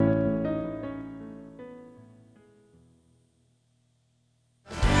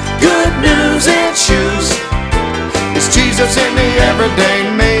every day,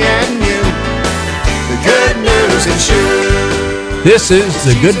 me and you. The Good News in Shoes. This is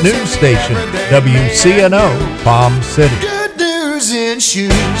the Good News Station, WCNO, Palm City. Good News in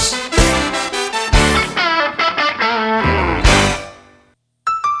Shoes.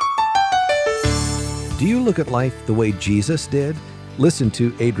 Do you look at life the way Jesus did? Listen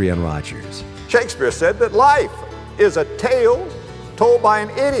to Adrian Rogers. Shakespeare said that life is a tale told by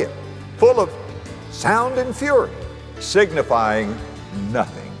an idiot, full of sound and fury, signifying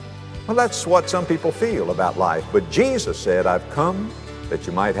nothing. Well, that's what some people feel about life. But Jesus said, I've come that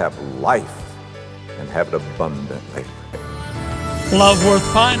you might have life and have it abundantly. Love Worth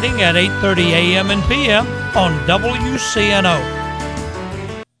Finding at 8:30 a.m. and p.m. on WCNO.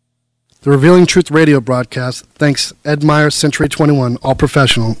 The Revealing Truth radio broadcast thanks Ed Meyer, Century 21, All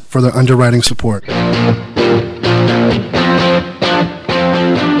Professional, for their underwriting support.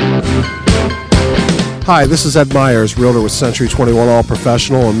 Hi, this is Ed Myers, Realtor with Century 21 All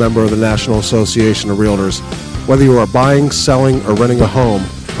Professional and member of the National Association of Realtors. Whether you are buying, selling, or renting a home,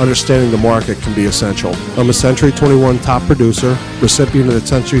 understanding the market can be essential. I'm a Century 21 top producer, recipient of the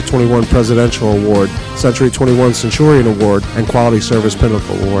Century 21 Presidential Award, Century 21 Centurion Award, and Quality Service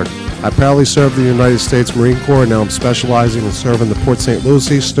Pinnacle Award. I proudly served the United States Marine Corps, and now I'm specializing in serving the Port St.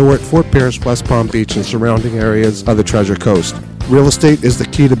 Lucie, Stewart, Fort Pierce, West Palm Beach, and surrounding areas of the Treasure Coast. Real estate is the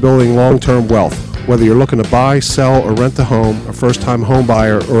key to building long-term wealth. Whether you're looking to buy, sell, or rent a home, a first-time home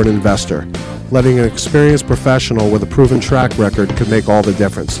buyer, or an investor, letting an experienced professional with a proven track record can make all the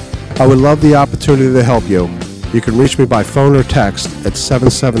difference. I would love the opportunity to help you. You can reach me by phone or text at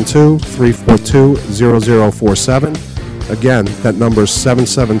 772-342-0047. Again, that number is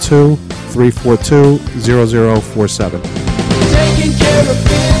 772-342-0047. Taking care of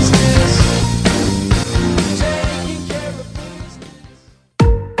business.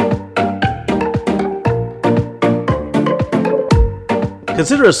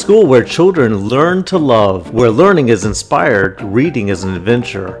 Consider a school where children learn to love, where learning is inspired, reading is an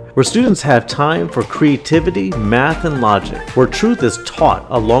adventure, where students have time for creativity, math, and logic, where truth is taught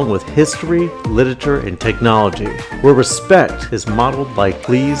along with history, literature, and technology, where respect is modeled by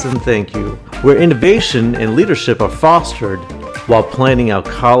please and thank you, where innovation and leadership are fostered while planning out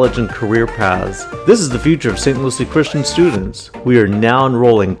college and career paths. This is the future of St. Lucie Christian students. We are now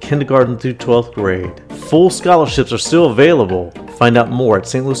enrolling kindergarten through 12th grade. Full scholarships are still available. Find out more at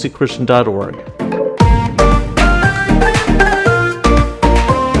stluciechristian.org.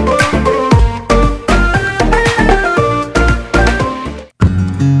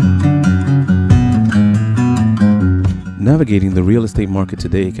 Navigating the real estate market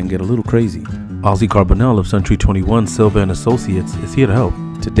today can get a little crazy. Ozzy Carbonell of Century 21 Silva and Associates is here to help.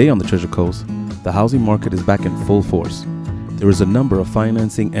 Today on the Treasure Coast, the housing market is back in full force. There is a number of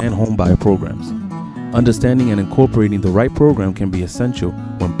financing and home buyer programs. Understanding and incorporating the right program can be essential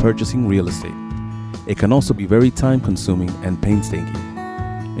when purchasing real estate. It can also be very time-consuming and painstaking.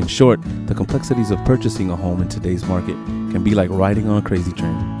 In short, the complexities of purchasing a home in today's market can be like riding on a crazy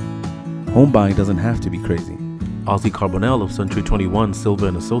train. Home buying doesn't have to be crazy. Ozzy Carbonell of Century 21 Silva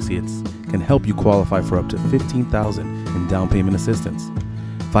and Associates can help you qualify for up to $15,000 in down payment assistance.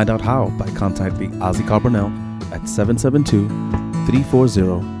 Find out how by contacting Ozzy Carbonell at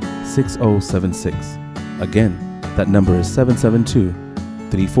 772-340-6076. Again, that number is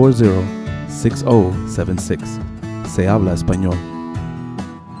 772-340-6076. Se habla español.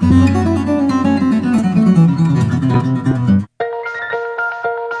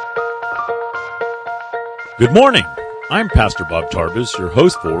 Good morning. I'm Pastor Bob Tarbus, your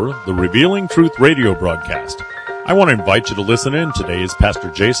host for the Revealing Truth radio broadcast. I want to invite you to listen in today as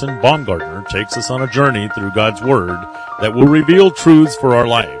Pastor Jason Baumgartner takes us on a journey through God's Word that will reveal truths for our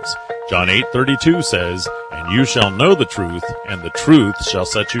lives. John 8:32 says, "And you shall know the truth, and the truth shall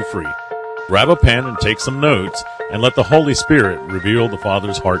set you free." Grab a pen and take some notes, and let the Holy Spirit reveal the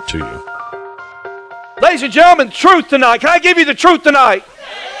Father's heart to you. Ladies and gentlemen, truth tonight. Can I give you the truth tonight?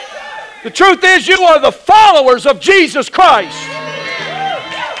 The truth is you are the followers of Jesus Christ.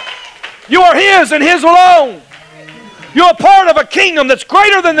 You are His and His alone. You're a part of a kingdom that's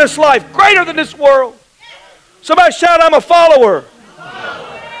greater than this life, greater than this world. Somebody shout, I'm a follower.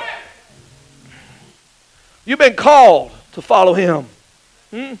 You've been called to follow Him.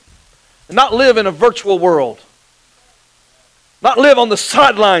 And not live in a virtual world. Not live on the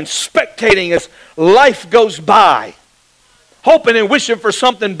sidelines spectating as life goes by. Hoping and wishing for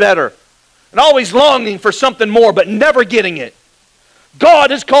something better. And always longing for something more, but never getting it.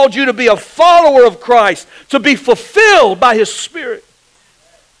 God has called you to be a follower of Christ, to be fulfilled by His Spirit,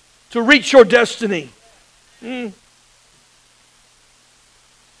 to reach your destiny. In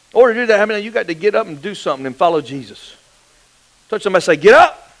order to do that, you got to get up and do something and follow Jesus. Touch somebody, say, get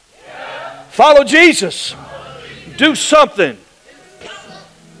up. Follow Jesus. Do something.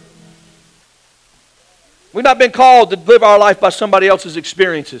 We've not been called to live our life by somebody else's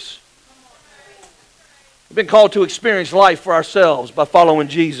experiences. We've been called to experience life for ourselves by following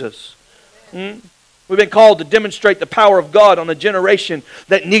Jesus. We've been called to demonstrate the power of God on a generation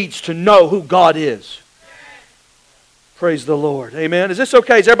that needs to know who God is. Praise the Lord. Amen. Is this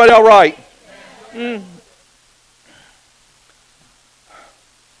okay? Is everybody all right?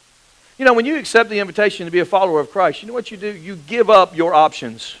 You know, when you accept the invitation to be a follower of Christ, you know what you do? You give up your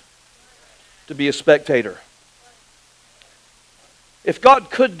options to be a spectator. If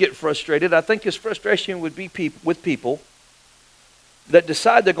God could get frustrated, I think His frustration would be with people that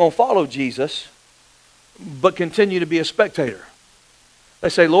decide they're going to follow Jesus, but continue to be a spectator. They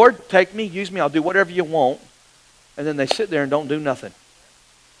say, Lord, take me, use me, I'll do whatever you want. And then they sit there and don't do nothing.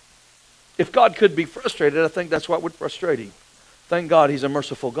 If God could be frustrated, I think that's what would frustrate Him. Thank God He's a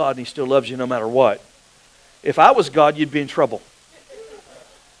merciful God and He still loves you no matter what. If I was God, you'd be in trouble.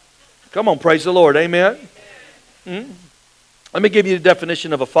 Come on, praise the Lord. Amen. Let me give you the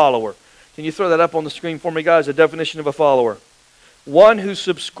definition of a follower. Can you throw that up on the screen for me, guys? The definition of a follower. One who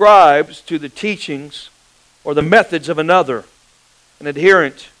subscribes to the teachings or the methods of another. An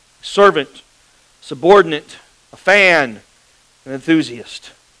adherent, servant, subordinate, a fan, an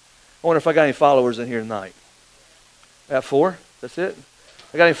enthusiast. I wonder if I got any followers in here tonight. I got 4? That's it?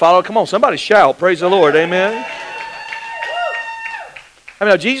 I got any followers? Come on, somebody shout. Praise the Lord. Amen. I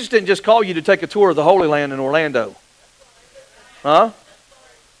mean, Jesus didn't just call you to take a tour of the Holy Land in Orlando. Huh?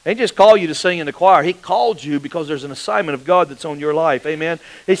 He didn't just call you to sing in the choir. He called you because there's an assignment of God that's on your life. Amen.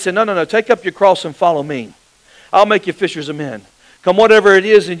 He said, no, take up your cross and follow me. I'll make you fishers of men. Come whatever it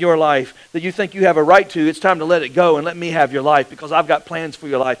is in your life that you think you have a right to, it's time to let it go and let me have your life because I've got plans for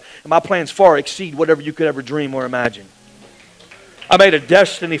your life. And my plans far exceed whatever you could ever dream or imagine. I made a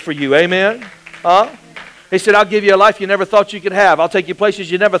destiny for you. Amen. Huh? He said, I'll give you a life you never thought you could have. I'll take you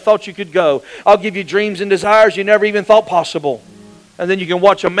places you never thought you could go. I'll give you dreams and desires you never even thought possible. And then you can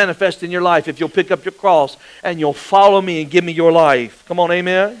watch them manifest in your life if you'll pick up your cross and you'll follow me and give me your life. Come on,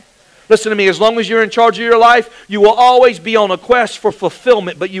 amen? Listen to me. As long as you're in charge of your life, you will always be on a quest for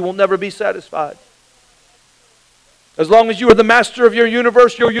fulfillment, but you will never be satisfied. As long as you are the master of your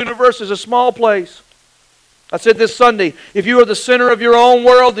universe is a small place. I said this Sunday, if you are the center of your own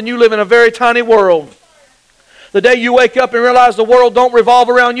world, then you live in a very tiny world. The day you wake up and realize the world don't revolve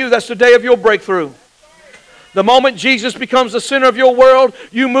around you, that's the day of your breakthrough. The moment Jesus becomes the center of your world,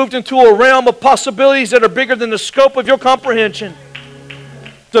 you moved into a realm of possibilities that are bigger than the scope of your comprehension.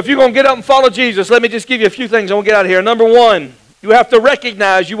 So if you're going to get up and follow Jesus, let me just give you a few things. I'm going to get out of here. Number 1, you have to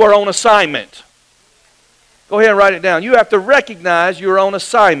recognize you are on assignment. Go ahead and write it down. You have to recognize you're on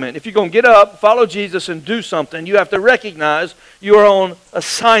assignment. If you're going to get up, follow Jesus, and do something, you have to recognize you are on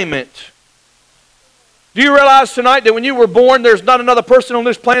assignment. Do you realize tonight that when you were born, there's not another person on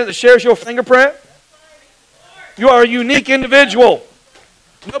this planet that shares your fingerprint? You are a unique individual.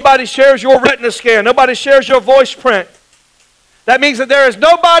 Nobody shares your retina scan. Nobody shares your voice print. That means that there is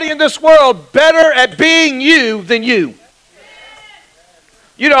nobody in this world better at being you than you.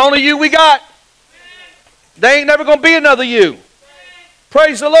 You're the only you we got. There ain't never going to be another you.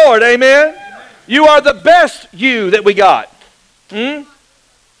 Praise the Lord, amen? You are the best you that we got.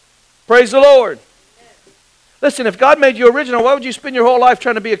 Praise the Lord. Listen, if God made you original, why would you spend your whole life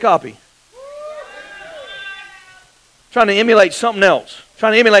trying to be a copy? Trying to emulate something else.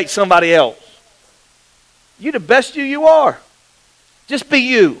 Trying to emulate somebody else. You're the best you are. Just be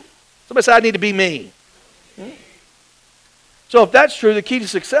you. Somebody say, I need to be me. So if that's true, the key to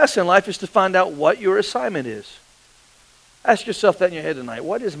success in life is to find out what your assignment is. Ask yourself that in your head tonight.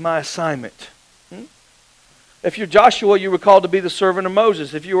 What is my assignment? If you're Joshua, you were called to be the servant of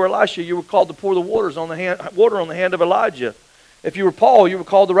Moses. If you were Elisha, you were called to pour the water on the hand of Elijah. If you were Paul, you were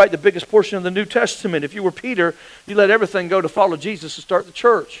called to write the biggest portion of the New Testament. If you were Peter, you let everything go to follow Jesus and start the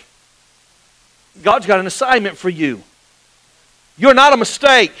church. God's got an assignment for you. You're not a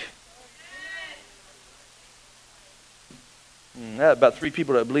mistake. I had about 3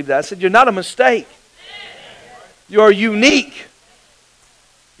 people that believe that. I said, you're not a mistake. You are unique.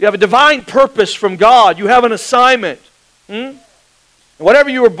 You have a divine purpose from God. You have an assignment. And whatever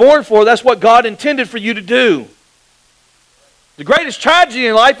you were born for, that's what God intended for you to do. The greatest tragedy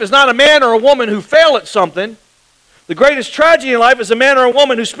in life is not a man or a woman who fail at something. The greatest tragedy in life is a man or a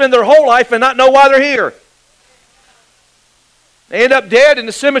woman who spend their whole life and not know why they're here. They end up dead in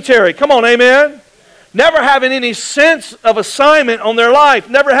the cemetery. Come on, amen? Never having any sense of assignment on their life.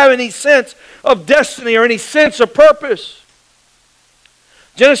 Never having any sense of destiny or any sense of purpose.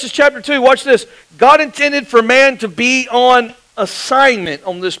 Genesis chapter 2, watch this. God intended for man to be on assignment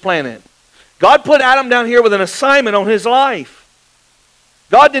on this planet. God put Adam down here with an assignment on his life.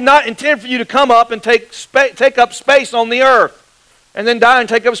 God did not intend for you to come up and take up space on the earth and then die and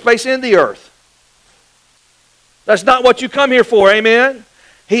take up space in the earth. That's not what you come here for, amen?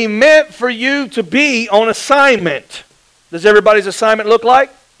 He meant for you to be on assignment. Does everybody's assignment look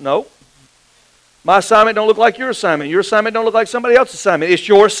like? No. My assignment don't look like your assignment. Your assignment don't look like somebody else's assignment. It's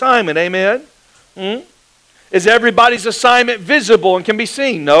your assignment, amen? Is everybody's assignment visible and can be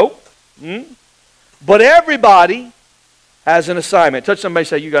seen? No. But everybody has an assignment. Touch somebody and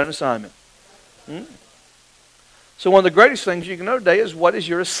say, you got an assignment. So one of the greatest things you can know today is, what is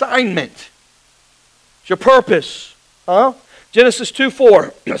your assignment? It's your purpose. Genesis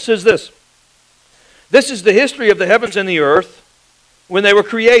 2:4 says this. This is the history of the heavens and the earth when they were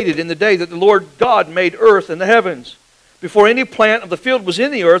created in the day that the Lord God made earth and the heavens. Before any plant of the field was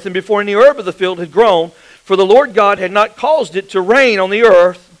in the earth, and before any herb of the field had grown, for the Lord God had not caused it to rain on the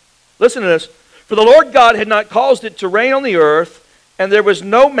earth. Listen to this. For the Lord God had not caused it to rain on the earth, and there was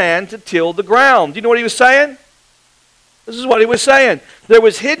no man to till the ground. Do you know what he was saying? This is what he was saying. There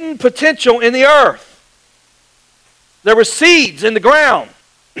was hidden potential in the earth. There were seeds in the ground.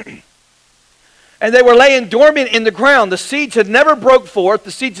 And they were laying dormant in the ground. The seeds had never broke forth.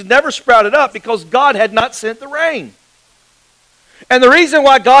 The seeds had never sprouted up because God had not sent the rain. And the reason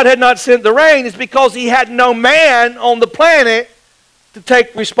why God had not sent the rain is because he had no man on the planet to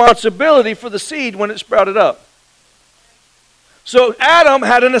take responsibility for the seed when it sprouted up. So Adam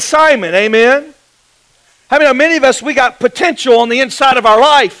had an assignment, amen? Many of us, we got potential on the inside of our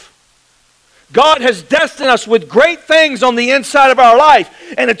life. God has destined us with great things on the inside of our life.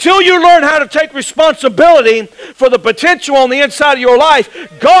 And until you learn how to take responsibility for the potential on the inside of your life,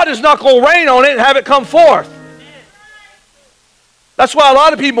 God is not going to rain on it and have it come forth. That's why a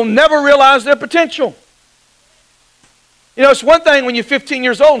lot of people never realize their potential. You know, it's one thing when you're 15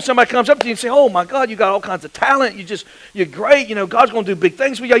 years old and somebody comes up to you and say, oh my God, you got all kinds of talent. You're great. You know, God's going to do big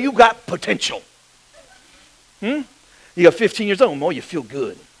things for you. You got potential. You got 15 years old. Oh, you feel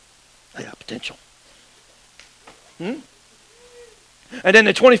good. I got potential. And then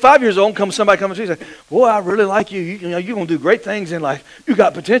at 25 years old, somebody comes to you and says, boy, I really like you. You know, you're going to do great things in life. You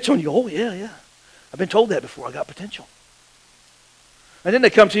got potential. And you go, oh, yeah. I've been told that before. I got potential. And then they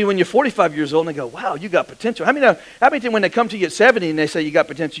come to you when you're 45 years old and they go, wow, you got potential. How many when they come to you at 70 and they say you got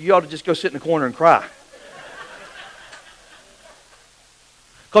potential, you ought to just go sit in the corner and cry?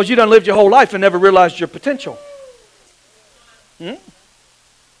 Because you done lived your whole life and never realized your potential. You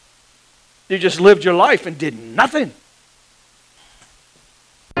just lived your life and did nothing.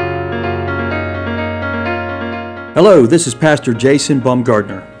 Hello, this is Pastor Jason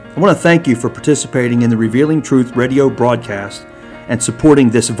Baumgardner. I want to thank you for participating in the Revealing Truth radio broadcast and supporting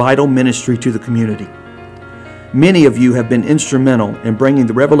this vital ministry to the community. Many of you have been instrumental in bringing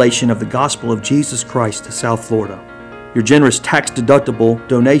the revelation of the gospel of Jesus Christ to South Florida. Your generous tax-deductible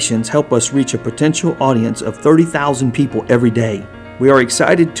donations help us reach a potential audience of 30,000 people every day. We are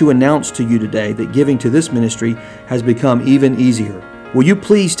excited to announce to you today that giving to this ministry has become even easier. Will you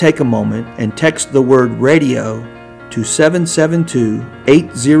please take a moment and text the word radio to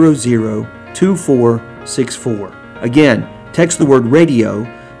 772-800-2464. Again, text the word radio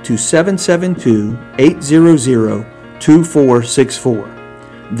to 772-800-2464.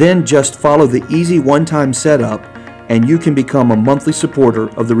 Then just follow the easy one-time setup and you can become a monthly supporter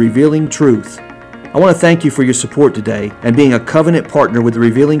of the Revealing Truth. I want to thank you for your support today and being a covenant partner with the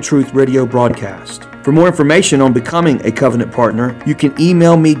Revealing Truth radio broadcast. For more information on becoming a covenant partner, you can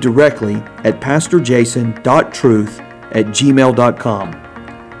email me directly at pastorjason.truth@gmail.com.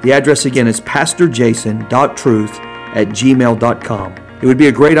 The address again is pastorjason.truth@gmail.com. It would be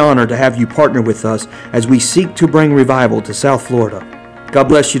a great honor to have you partner with us as we seek to bring revival to South Florida. God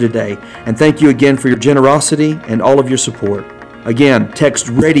bless you today, and thank you again for your generosity and all of your support. Again, text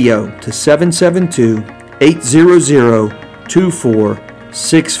radio to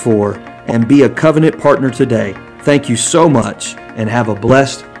 772-800-2464 and be a covenant partner today. Thank you so much, and have a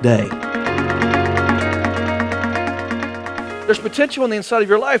blessed day. There's potential on the inside of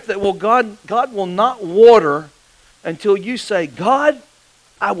your life that God will not water until you say, God,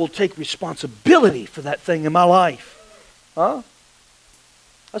 I will take responsibility for that thing in my life.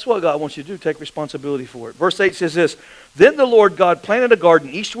 That's what God wants you to do, take responsibility for it. Verse 8 says this, Then the Lord God planted a garden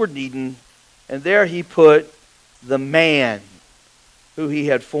eastward in Eden, and there he put the man who he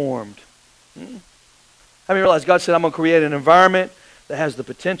had formed. How many realize God said, I'm going to create an environment that has the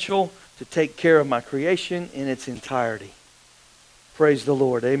potential to take care of my creation in its entirety. Praise the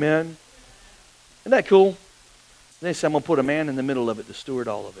Lord. Amen. Isn't that cool? And then he said, I'm going to put a man in the middle of it to steward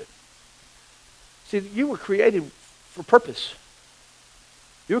all of it. See, you were created for purpose.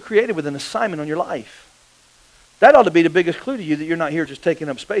 You were created with an assignment on your life. That ought to be the biggest clue to you that you're not here just taking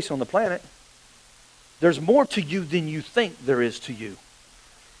up space on the planet. There's more to you than you think there is to you.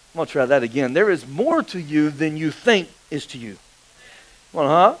 I'm going to try that again. There is more to you than you think is to you.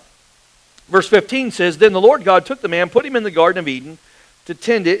 Well, Verse 15 says, Then the Lord God took the man, put him in the Garden of Eden to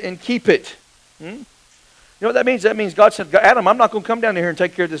tend it and keep it. You know what that means? That means God said, Adam, I'm not going to come down here and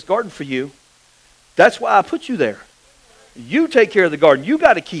take care of this garden for you. That's why I put you there. You take care of the garden. You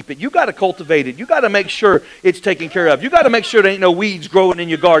got to keep it. You got to cultivate it. You got to make sure it's taken care of. You got to make sure there ain't no weeds growing in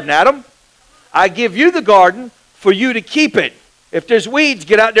your garden, Adam. I give you the garden for you to keep it. If there's weeds,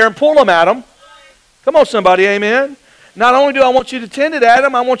 get out there and pull them, Adam. Come on, somebody, amen. Not only do I want you to tend it,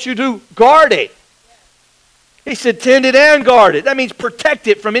 Adam, I want you to guard it. He said tend it and guard it. That means protect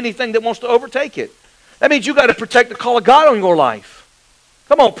it from anything that wants to overtake it. That means you got to protect the call of God on your life.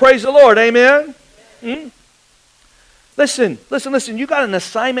 Come on, praise the Lord, amen. Listen. You got an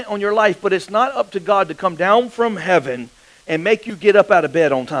assignment on your life, but it's not up to God to come down from heaven and make you get up out of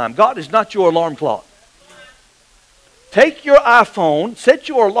bed on time. God is not your alarm clock. Take your iPhone, set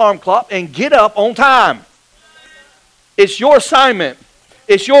your alarm clock, and get up on time. It's your assignment.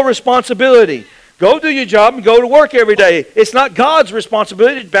 It's your responsibility. Go do your job and go to work every day. It's not God's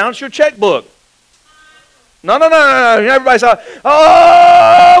responsibility to balance your checkbook. No. Everybody's like,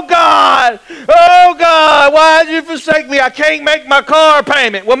 oh God, why did you forsake me? I can't make my car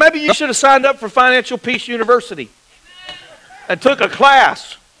payment. Well, maybe you should have signed up for Financial Peace University and took a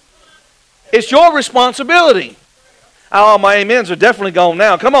class. It's your responsibility. Oh, my amens are definitely gone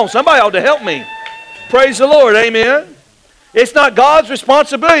now. Come on, somebody ought to help me. Praise the Lord, amen. It's not God's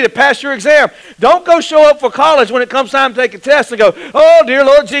responsibility to pass your exam. Don't go show up for college when it comes time to take a test and go, oh, dear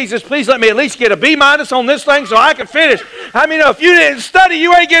Lord Jesus, please let me at least get a B- on this thing so I can finish. How many know if you didn't study,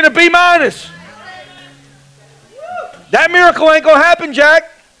 you ain't getting a B-? That miracle ain't going to happen, Jack.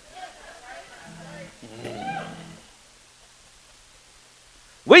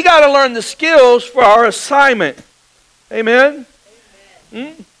 We got to learn the skills for our assignment. Amen?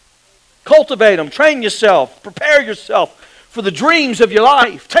 Cultivate them. Train yourself. Prepare yourself for the dreams of your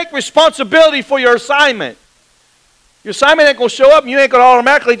life. Take responsibility for your assignment. Your assignment ain't going to show up and you ain't going to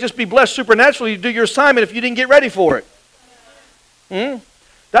automatically just be blessed supernaturally to do your assignment if you didn't get ready for it.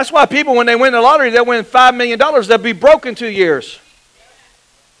 That's why people, when they win the lottery, they'll win $5 million. They'll be broke in 2 years.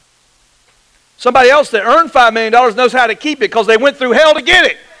 Somebody else that earned $5 million knows how to keep it because they went through hell to get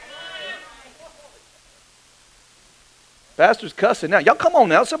it. Pastor's cussing now. Y'all come on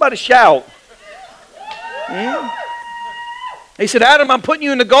now. Somebody shout. He said, Adam, I'm putting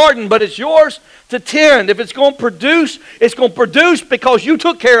you in the garden, but it's yours to tend. If it's going to produce, it's going to produce because you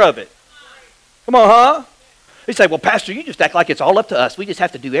took care of it. Come on, He said, well, Pastor, you just act like it's all up to us. We just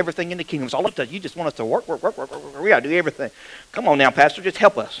have to do everything in the kingdom. It's all up to us. You just want us to work. We got to do everything. Come on now, Pastor, just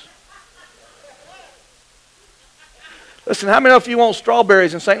help us. Listen, how many of you want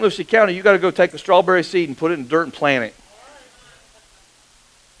strawberries in St. Lucie County? You got to go take a strawberry seed and put it in dirt and plant it.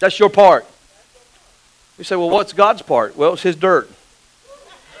 That's your part. You say, well, what's God's part? Well, it's His dirt.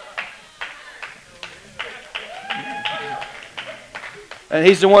 And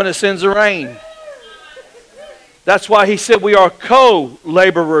He's the one that sends the rain. That's why He said we are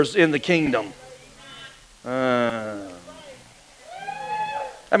co-laborers in the kingdom. I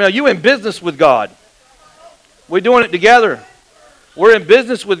mean, are you in business with God? We're doing it together. We're in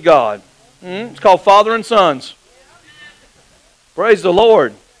business with God. It's called Father and Sons. Praise the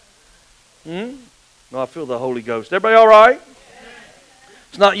Lord. I feel the Holy Ghost. Everybody all right?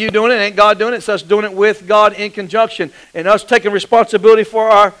 It's not you doing it. It ain't God doing it. It's us doing it with God in conjunction. And us taking responsibility for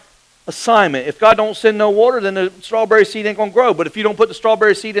our assignment. If God don't send no water, then the strawberry seed ain't going to grow. But if you don't put the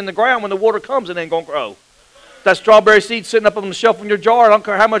strawberry seed in the ground, when the water comes, it ain't going to grow. That strawberry seed sitting up on the shelf in your jar, I don't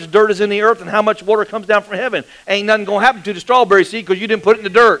care how much dirt is in the earth and how much water comes down from heaven. Ain't nothing going to happen to the strawberry seed because you didn't put it in the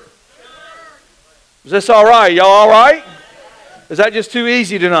dirt. Is this all right? Y'all all right? Is that just too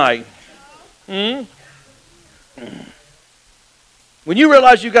easy tonight? When you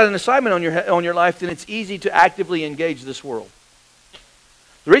realize you've got an assignment on your life, then it's easy to actively engage this world.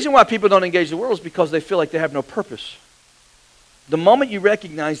 The reason why people don't engage the world is because they feel like they have no purpose. The moment you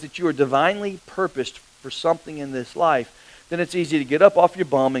recognize that you are divinely purposed for something in this life, then it's easy to get up off your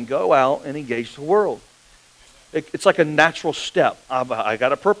bum and go out and engage the world. It's like a natural step. I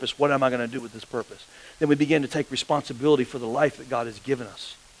got a purpose. What am I going to do with this purpose? Then we begin to take responsibility for the life that God has given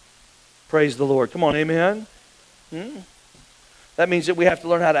us. Praise the Lord. Come on, amen? That means that we have to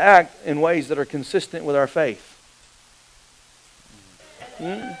learn how to act in ways that are consistent with our faith.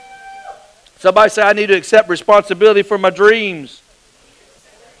 Somebody say, I need to accept responsibility for my dreams.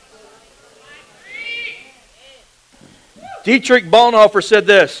 Dietrich Bonhoeffer said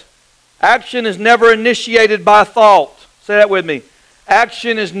this: action is never initiated by thought. Say that with me.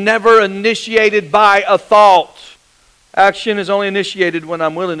 Action is never initiated by a thought. Action is only initiated when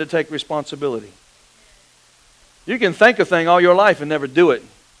I'm willing to take responsibility. You can think a thing all your life and never do it.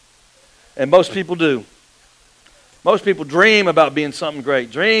 And most people do. Most people dream about being something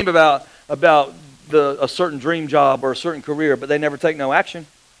great, dream about a certain dream job or a certain career, but they never take no action.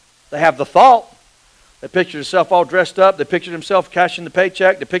 They have the thought. They picture themselves all dressed up. They picture themselves cashing the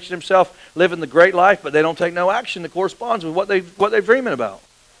paycheck. They picture themselves living the great life, but they don't take no action that corresponds with what they're dreaming about.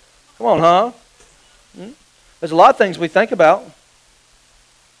 Come on, huh? There's a lot of things we think about.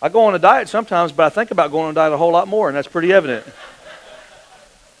 I go on a diet sometimes, but I think about going on a diet a whole lot more, and that's pretty evident.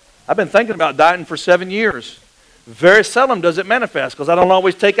 I've been thinking about dieting for 7 years. Very seldom does it manifest because I don't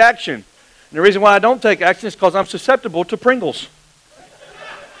always take action. And the reason why I don't take action is because I'm susceptible to Pringles.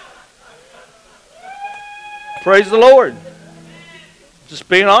 Praise the Lord. Just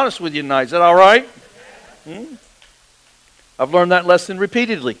being honest with you tonight. Is that all right? I've learned that lesson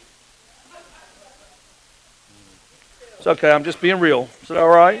repeatedly. It's okay, I'm just being real. Is that all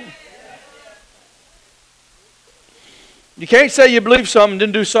right? You can't say you believe something and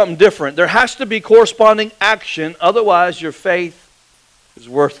then do something different. There has to be corresponding action. Otherwise, your faith is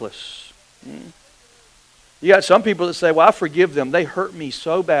worthless. You got some people that say, well, I forgive them. They hurt me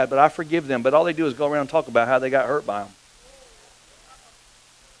so bad, but I forgive them. But all they do is go around and talk about how they got hurt by them.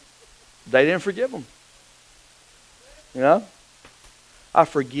 They didn't forgive them. You know? I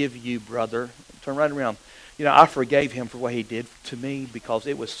forgive you, brother. Turn right around. You know, I forgave him for what he did to me because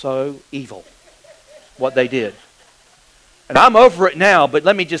it was so evil, what they did. And I'm over it now, but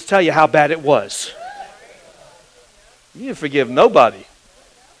let me just tell you how bad it was. You didn't forgive nobody.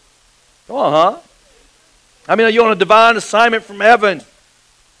 Come on, huh? I mean, are you on a divine assignment from heaven?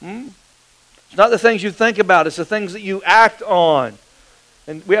 It's not the things you think about. It's the things that you act on.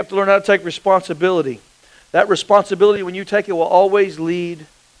 And we have to learn how to take responsibility. That responsibility, when you take it, will always lead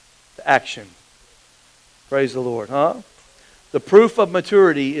to action. Praise the Lord, huh? The proof of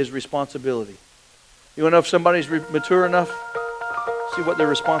maturity is responsibility. You want to know if somebody's mature enough? See what they're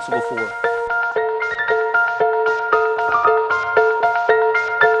responsible for.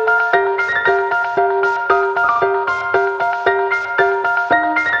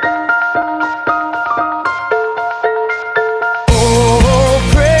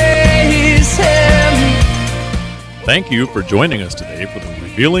 Thank you for joining us today for the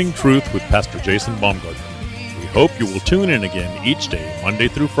Revealing Truth with Pastor Jason Baumgartner. We hope you will tune in again each day, Monday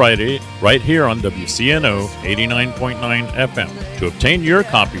through Friday, right here on WCNO 89.9 FM. To obtain your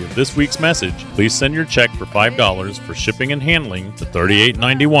copy of this week's message, please send your check for $5 for shipping and handling to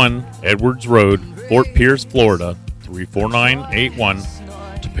 3891 Edwards Road, Fort Pierce, Florida, 34981.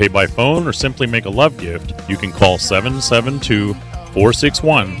 To pay by phone or simply make a love gift, you can call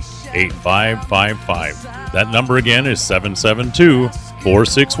 772-461-8555. That number again is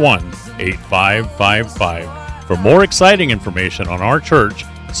 772-461-8555. For more exciting information on our church,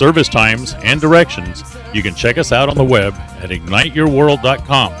 service times, and directions, you can check us out on the web at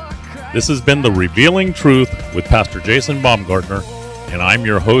igniteyourworld.com. This has been The Revealing Truth with Pastor Jason Baumgartner, and I'm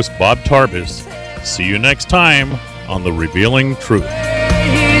your host, Bob Tarbis. See you next time on The Revealing Truth.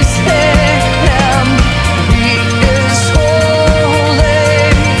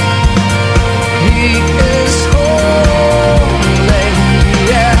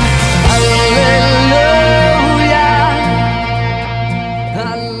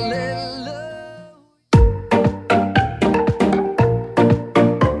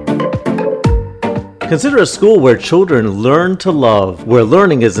 Consider a school where children learn to love, where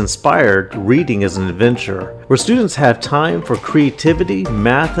learning is inspired, reading is an adventure, where students have time for creativity,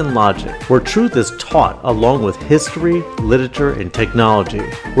 math, and logic, where truth is taught along with history, literature, and technology,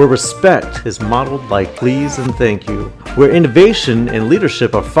 where respect is modeled like please and thank you, where innovation and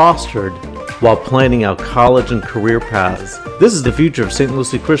leadership are fostered while planning out college and career paths. This is the future of St.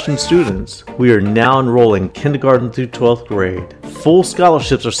 Lucie Christian students. We are now enrolling kindergarten through 12th grade. Full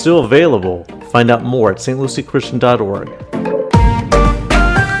scholarships are still available. Find out more at stluciechristian.org.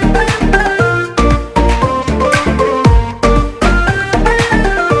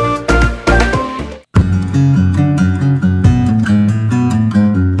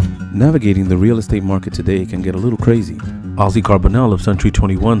 Navigating the real estate market today can get a little crazy. Ozzy Carbonell of Century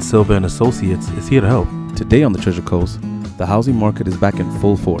 21 Silva & Associates is here to help. Today on the Treasure Coast, the housing market is back in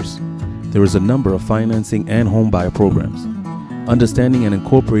full force. There is a number of financing and home buyer programs. Understanding and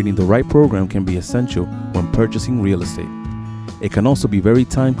incorporating the right program can be essential when purchasing real estate. It can also be very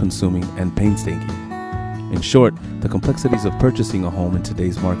time-consuming and painstaking. In short, the complexities of purchasing a home in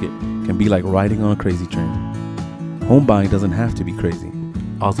today's market can be like riding on a crazy train. Home buying doesn't have to be crazy.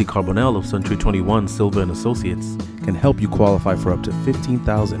 Ozzy Carbonell of Century 21 Silva & Associates can help you qualify for up to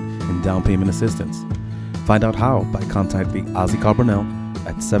 $15,000 in down payment assistance. Find out how by contacting Ozzy Carbonell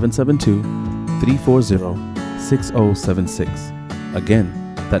at 772-340-6076. Again,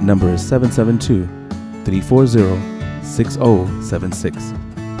 that number is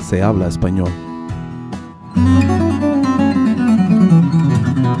 772-340-6076. Se habla español.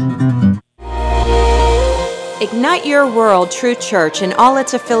 Ignite Your World True Church and all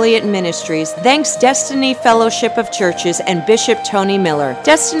its affiliate ministries thanks Destiny Fellowship of Churches and Bishop Tony Miller.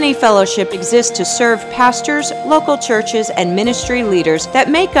 Destiny Fellowship exists to serve pastors, local churches, and ministry leaders that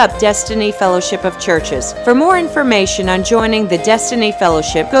make up Destiny Fellowship of Churches. For more information on joining the Destiny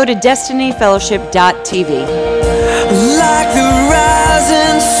Fellowship, go to destinyfellowship.tv. Like the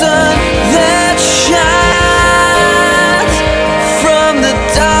rising sun that shines from the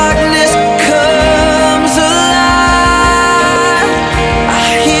darkness comes alive. I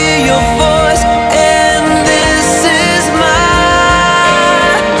hear your voice and this is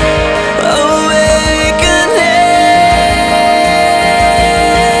my awakening.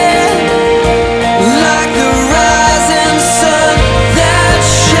 Like the rising sun that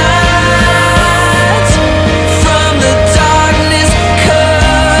shines from the darkness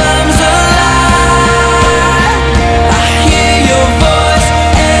comes alive. I hear your voice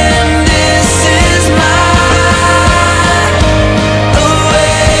and this is my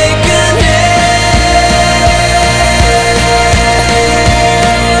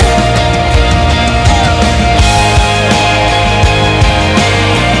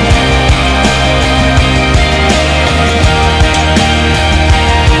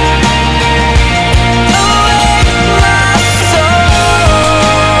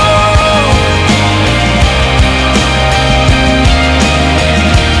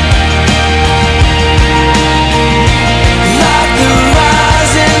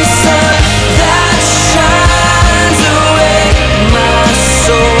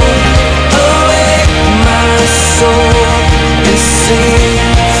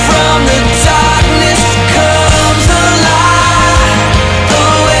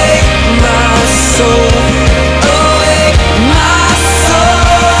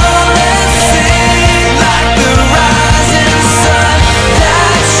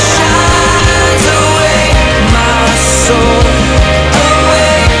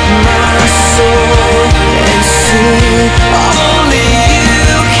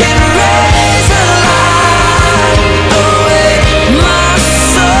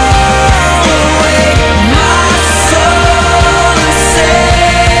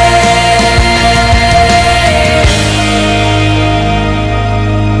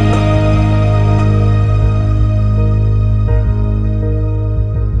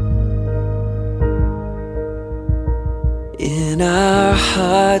in our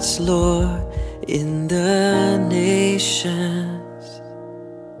hearts, Lord, in the nations,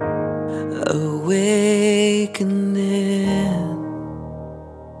 awakening.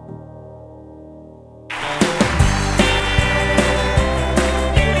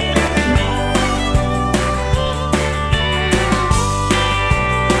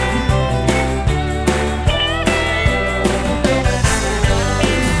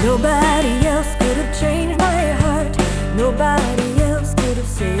 Nobody else could have changed my heart. Nobody else could have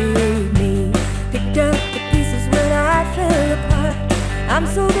saved me. Picked up the pieces when I fell apart. I'm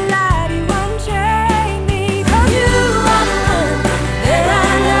so glad